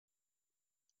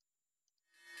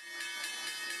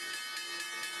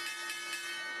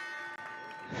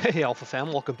Hey Alpha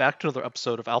fam, welcome back to another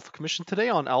episode of Alpha Commission. Today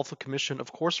on Alpha Commission,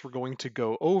 of course, we're going to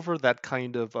go over that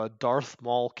kind of Darth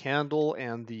Maul candle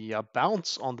and the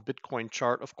bounce on the Bitcoin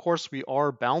chart. Of course, we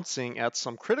are bouncing at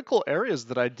some critical areas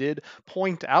that I did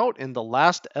point out in the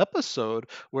last episode,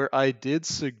 where I did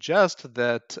suggest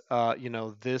that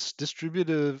this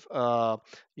distributive a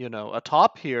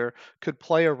top here could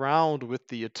play around with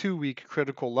the 2-week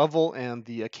critical level and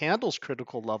the candles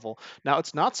critical level. Now,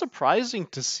 it's not surprising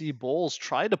to see bulls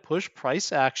try to push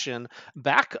price action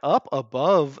back up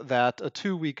above that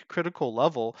 2-week critical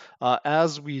level,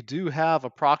 as we do have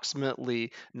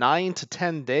approximately 9 to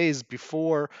 10 days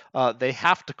before they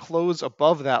have to close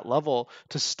above that level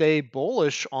to stay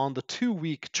bullish on the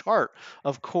 2-week chart.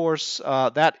 Of course,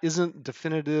 that isn't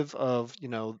definitive of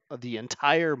the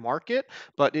entire market,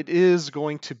 but it is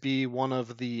going to be one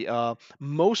of the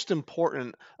most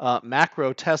important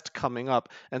macro tests coming up.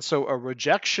 And so a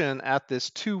rejection at this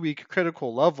 2-week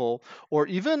critical level, or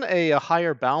even a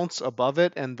higher bounce above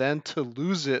it and then to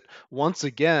lose it once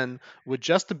again, would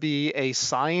just be a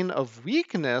sign of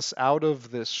weakness out of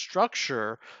this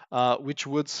structure, which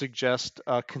would suggest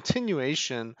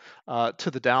continuation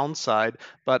to the downside.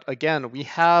 But again, we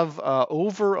have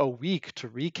over a week to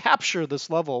recapture this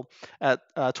level at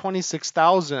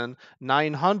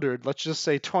 26,900. Let's just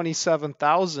say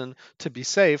 27,000 to be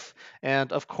safe.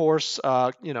 And of course,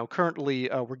 currently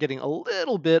we're getting a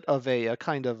little bit of a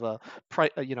kind of a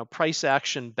price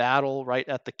action battle right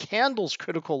at the candles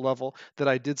critical level that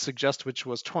I did suggest, which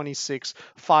was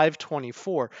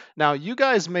 26,524. Now, you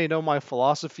guys may know my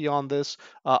philosophy on this.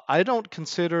 I don't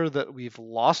consider that we've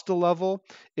lost a level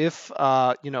if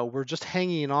we're just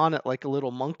hanging on it like a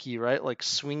little monkey, right? Like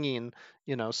swinging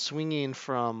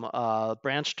from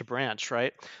branch to branch,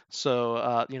 right?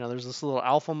 So, there's this little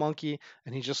alpha monkey,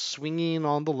 and he's just swinging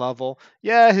on the level.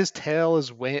 Yeah, his tail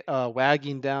is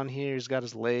wagging down here. He's got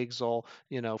his legs all,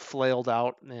 flailed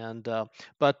out, and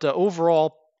but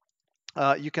overall,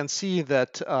 you can see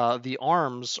that the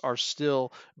arms are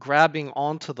still grabbing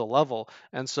onto the level.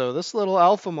 And so this little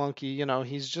alpha monkey,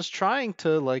 he's just trying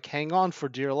to like hang on for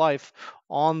dear life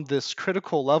on this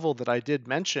critical level that I did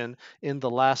mention in the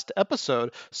last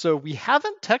episode. So we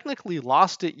haven't technically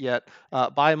lost it yet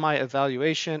by my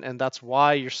evaluation, and that's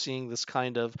why you're seeing this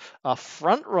kind of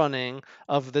front running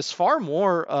of this far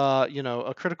more,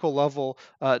 a critical level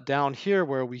down here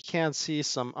where we can see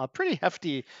some pretty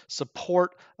hefty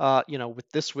support,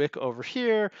 with this wick over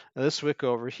here, this wick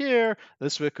over here,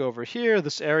 this wick over here,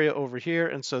 this area over here.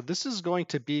 And so this is going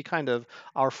to be kind of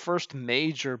our first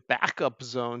major backup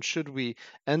zone should we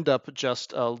end up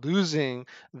just losing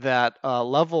that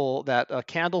level, that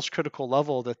candles critical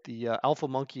level that the alpha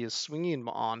monkey is swinging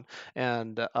on.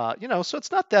 And, so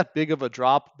it's not that big of a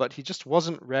drop, but he just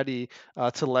wasn't ready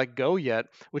to let go yet,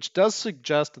 which does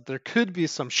suggest that there could be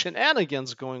some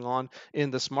shenanigans going on in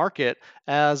this market,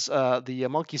 as the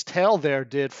monkey's tail there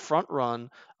did front run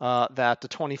that to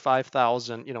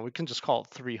 25,000. We can just call it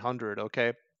 300,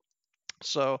 okay?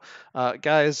 So,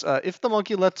 guys, if the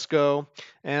monkey lets go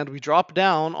and we drop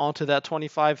down onto that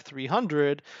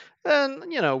 25,300, then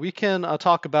we can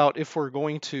talk about if we're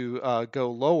going to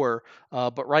go lower.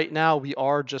 But right now we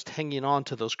are just hanging on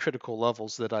to those critical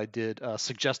levels that I did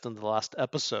suggest in the last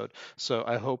episode. So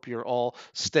I hope you're all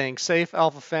staying safe,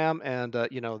 Alpha Fam, and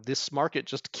this market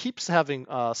just keeps having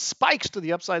spikes to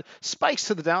the upside, spikes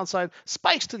to the downside,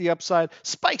 spikes to the upside,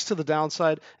 spikes to the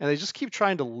downside, and they just keep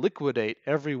trying to liquidate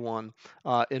everyone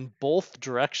in both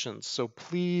directions. So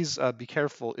please be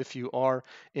careful if you are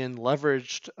in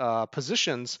leveraged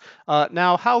positions.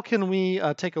 Now, how can we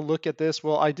take a look at this?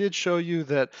 Well, I did show you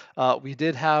that we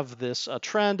did have this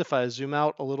trend. If I zoom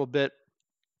out a little bit,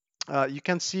 you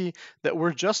can see that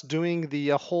we're just doing the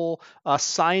whole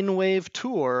sine wave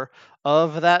tour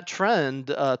of that trend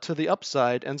to the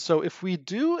upside. And so if we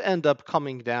do end up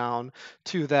coming down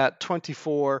to that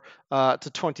 24 to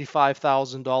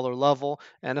 $25,000 level,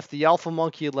 and if the alpha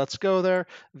monkey lets go there,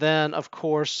 then of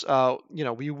course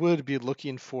we would be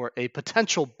looking for a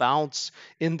potential bounce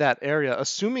in that area,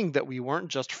 assuming that we weren't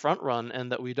just front run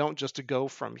and that we don't just go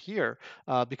from here,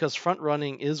 because front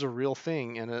running is a real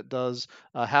thing and it does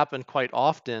happen quite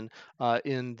often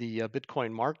in the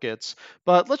Bitcoin markets.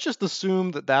 But let's just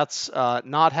assume that that's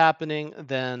not happening.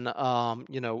 Then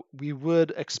we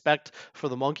would expect for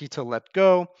the monkey to let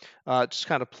go, just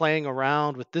kind of playing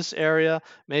around with this area,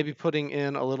 maybe putting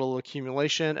in a little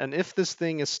accumulation. And if this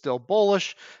thing is still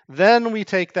bullish, then we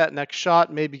take that next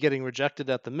shot, maybe getting rejected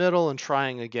at the middle and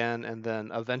trying again, and then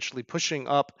eventually pushing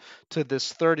up to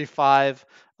this 35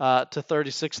 to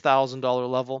 $36,000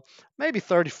 level, maybe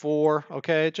 34.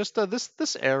 Okay, just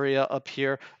this area up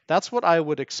here. That's what I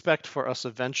would expect for us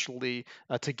eventually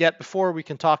to get before we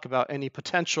can talk about any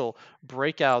potential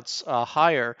breakouts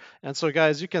higher. And so,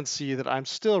 guys, you can see that I'm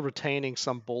still retaining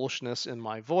some bullishness in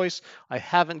my voice. I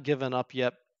haven't given up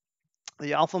yet.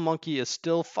 The alpha monkey is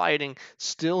still fighting,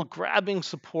 still grabbing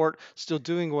support, still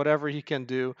doing whatever he can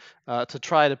do to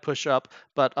try to push up.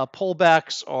 But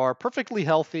pullbacks are perfectly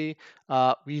healthy.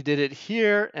 We did it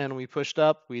here and we pushed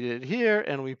up. We did it here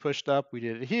and we pushed up. We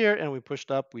did it here and we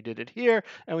pushed up. We did it here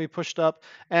and we pushed up.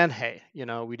 And hey,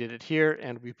 we did it here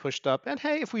and we pushed up. And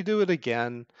hey, if we do it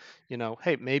again,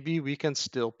 hey, maybe we can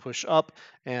still push up.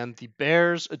 And the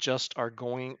bears just are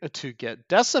going to get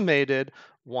decimated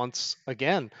once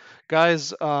again.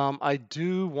 Guys, I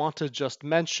do want to just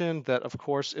mention that, of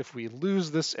course, if we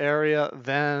lose this area,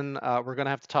 then we're going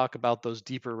to have to talk about those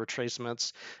deeper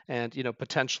retracements, and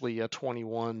potentially a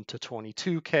 21 to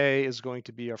 22K is going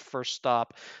to be our first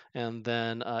stop, and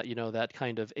then that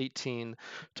kind of 18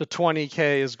 to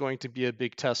 20K is going to be a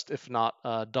big test, if not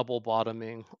double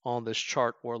bottoming on this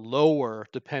chart or lower,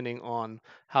 depending on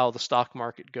how the stock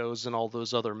market goes and all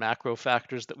those other macro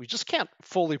factors that we just can't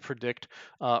fully predict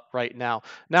right now.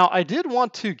 Now, I did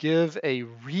want to give a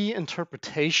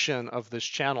reinterpretation of this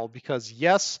channel because,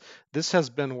 yes, this has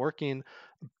been working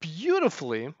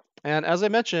beautifully. And as I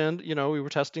mentioned, we were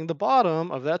testing the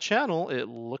bottom of that channel. It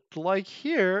looked like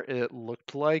here, it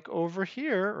looked like over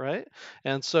here, right?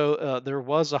 And so there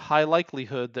was a high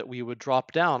likelihood that we would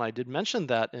drop down. I did mention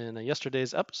that in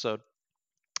yesterday's episode.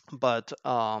 But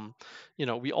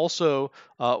we also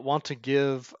want to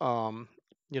give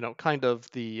kind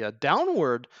of the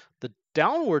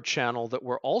downward channel that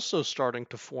we're also starting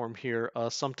to form here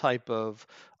some type of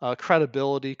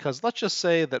credibility, because let's just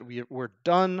say that we're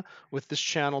done with this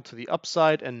channel to the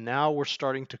upside and now we're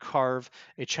starting to carve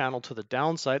a channel to the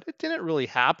downside. It didn't really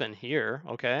happen here,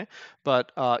 okay,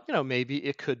 but maybe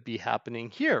it could be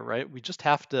happening here, right? We just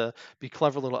have to be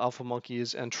clever little alpha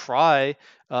monkeys and try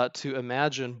to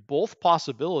imagine both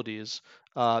possibilities,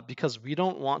 because we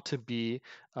don't want to be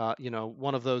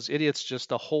one of those idiots just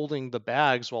holding the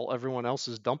bags while everyone else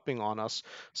is dumping on us.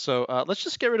 So let's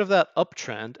just get rid of that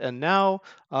uptrend. And now,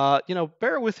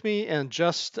 bear with me and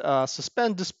just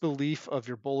suspend disbelief of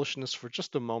your bullishness for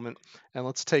just a moment. And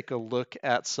let's take a look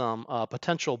at some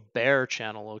potential bear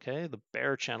channel, okay? The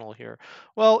bear channel here.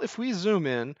 Well, if we zoom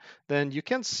in, then you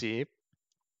can see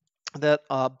that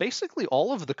basically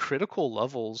all of the critical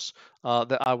levels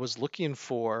that I was looking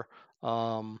for,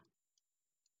 that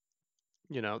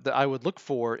I would look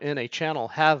for in a channel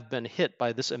have been hit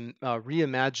by this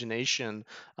reimagination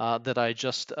that I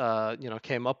just,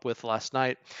 came up with last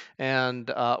night. And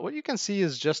what you can see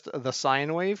is just the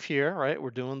sine wave here, right?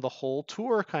 We're doing the whole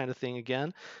tour kind of thing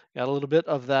again. Got a little bit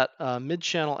of that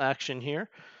mid-channel action here.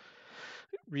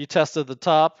 Retested the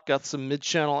top, got some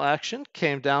mid-channel action,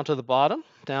 came down to the bottom.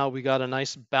 Now we got a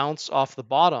nice bounce off the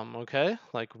bottom, okay?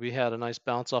 Like we had a nice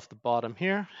bounce off the bottom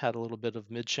here, had a little bit of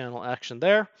mid-channel action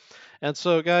there. And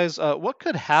so, guys, what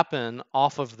could happen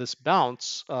off of this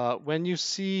bounce when you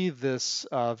see this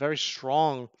very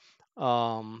strong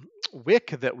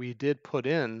wick that we did put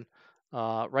in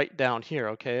right down here,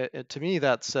 okay? To me,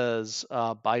 that says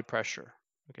buy pressure,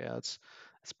 okay? That's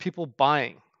people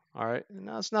buying. All right,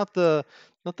 now it's not the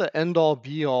end all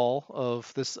be all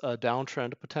of this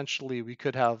downtrend. Potentially, we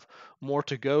could have more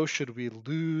to go should we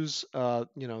lose,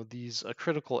 these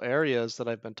critical areas that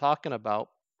I've been talking about.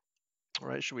 All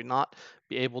right, should we not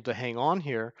be able to hang on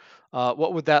here?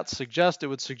 What would that suggest? It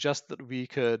would suggest that we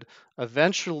could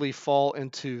eventually fall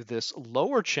into this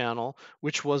lower channel,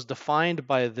 which was defined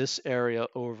by this area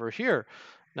over here.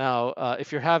 Now,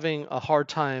 if you're having a hard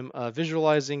time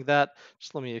visualizing that,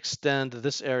 just let me extend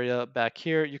this area back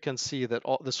here. You can see that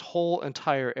this whole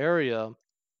entire area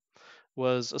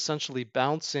was essentially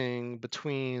bouncing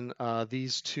between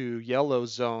these two yellow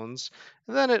zones,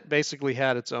 and then it basically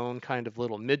had its own kind of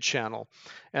little mid-channel.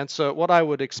 And so what I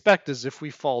would expect is if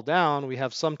we fall down, we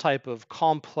have some type of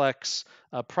complex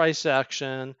price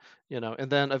action, and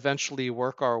then eventually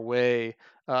work our way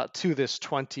to this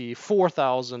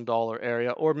 $24,000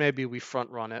 area, or maybe we front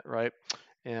run it, right?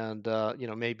 And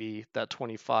maybe that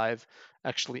 25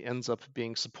 actually ends up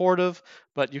being supportive,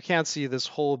 but you can't see this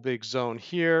whole big zone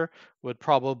here would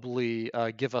probably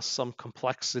give us some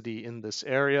complexity in this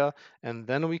area, and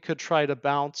then we could try to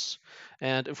bounce.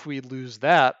 And if we lose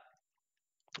that,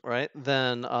 right,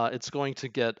 then it's going to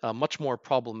get much more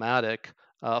problematic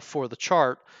for the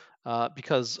chart,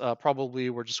 because probably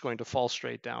we're just going to fall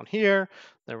straight down here.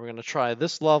 Then we're going to try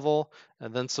this level,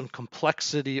 and then some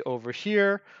complexity over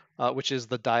here. which is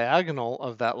the diagonal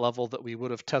of that level that we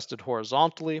would have tested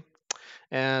horizontally.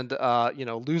 And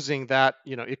losing that,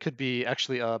 it could be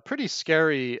actually a pretty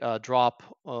scary drop,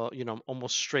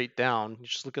 almost straight down. You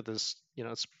just look at this,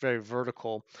 it's very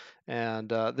vertical, and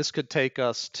this could take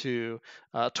us to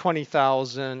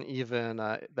 20,000, even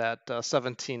that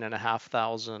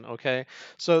 17,500. Okay,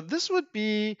 so this would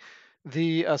be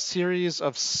the series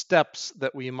of steps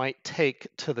that we might take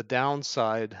to the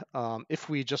downside if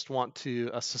we just want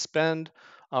to suspend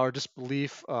our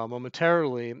disbelief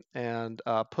momentarily and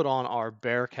put on our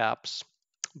bear caps.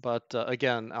 But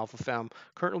again, Alpha Fam,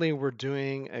 currently we're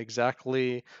doing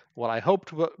exactly what I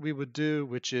hoped what we would do,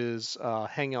 which is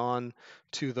hang on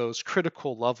to those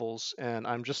critical levels. And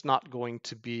I'm just not going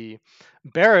to be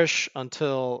bearish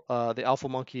until the Alpha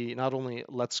Monkey not only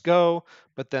lets go,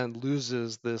 but then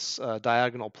loses this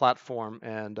diagonal platform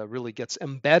and really gets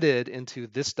embedded into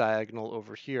this diagonal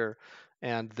over here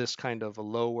and this kind of a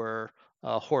lower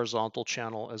horizontal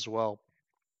channel as well.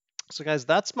 So guys,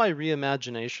 that's my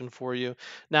reimagination for you.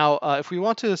 Now, if we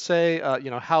want to say,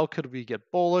 how could we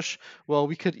get bullish? Well,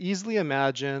 we could easily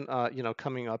imagine,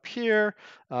 coming up here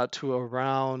to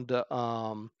around,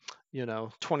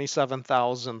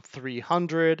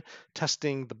 27,300,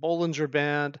 testing the Bollinger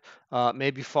Band,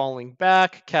 maybe falling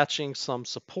back, catching some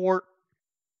support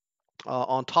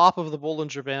on top of the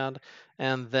Bollinger Band,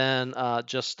 and then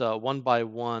just one by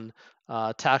one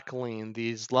tackling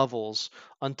these levels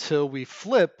until we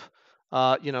flip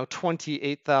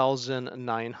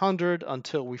 28,900,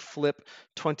 until we flip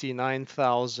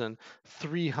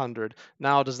 29,300.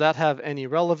 Now, does that have any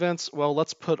relevance? Well,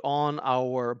 let's put on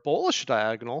our bullish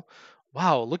diagonal.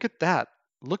 Wow, look at that.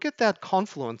 Look at that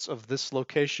confluence of this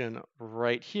location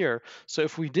right here. So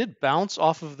if we did bounce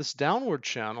off of this downward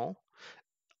channel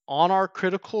on our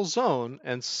critical zone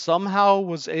and somehow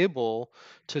was able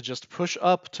to just push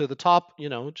up to the top,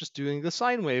 just doing the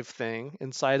sine wave thing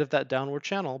inside of that downward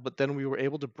channel, but then we were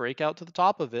able to break out to the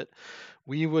top of it,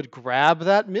 we would grab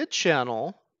that mid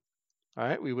channel, all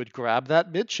right, we would grab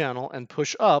that mid channel and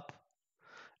push up,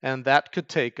 and that could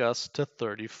take us to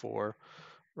 34,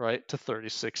 right, to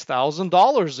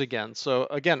 $36,000 again. So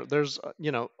again, there's,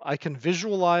 I can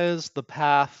visualize the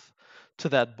path to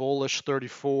that bullish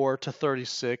 34 to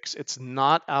 36. It's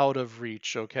not out of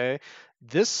reach, okay?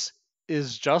 This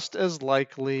is just as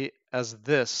likely as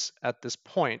this at this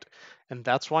point, and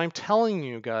that's why I'm telling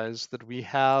you guys that we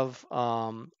have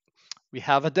a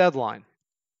deadline.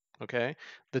 Okay,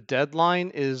 the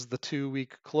deadline is the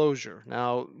 2-week closure.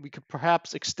 Now, we could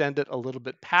perhaps extend it a little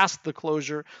bit past the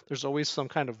closure. There's always some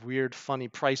kind of weird, funny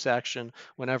price action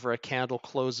whenever a candle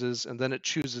closes and then it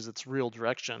chooses its real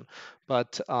direction.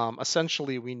 But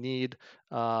essentially, we need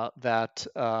that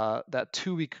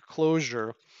 2-week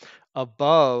closure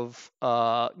above,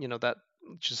 that,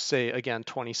 just say again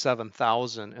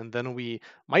 27,000, and then we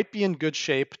might be in good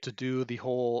shape to do the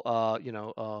whole,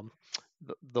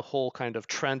 the whole kind of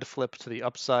trend flip to the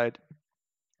upside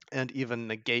and even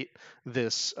negate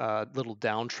this little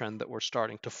downtrend that we're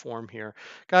starting to form here.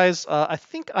 Guys, I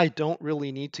think I don't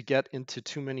really need to get into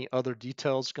too many other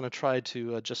details. Going to try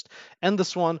to just end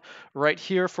this one right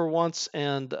here for once.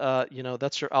 And,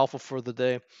 that's your alpha for the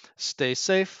day. Stay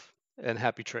safe and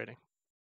happy trading.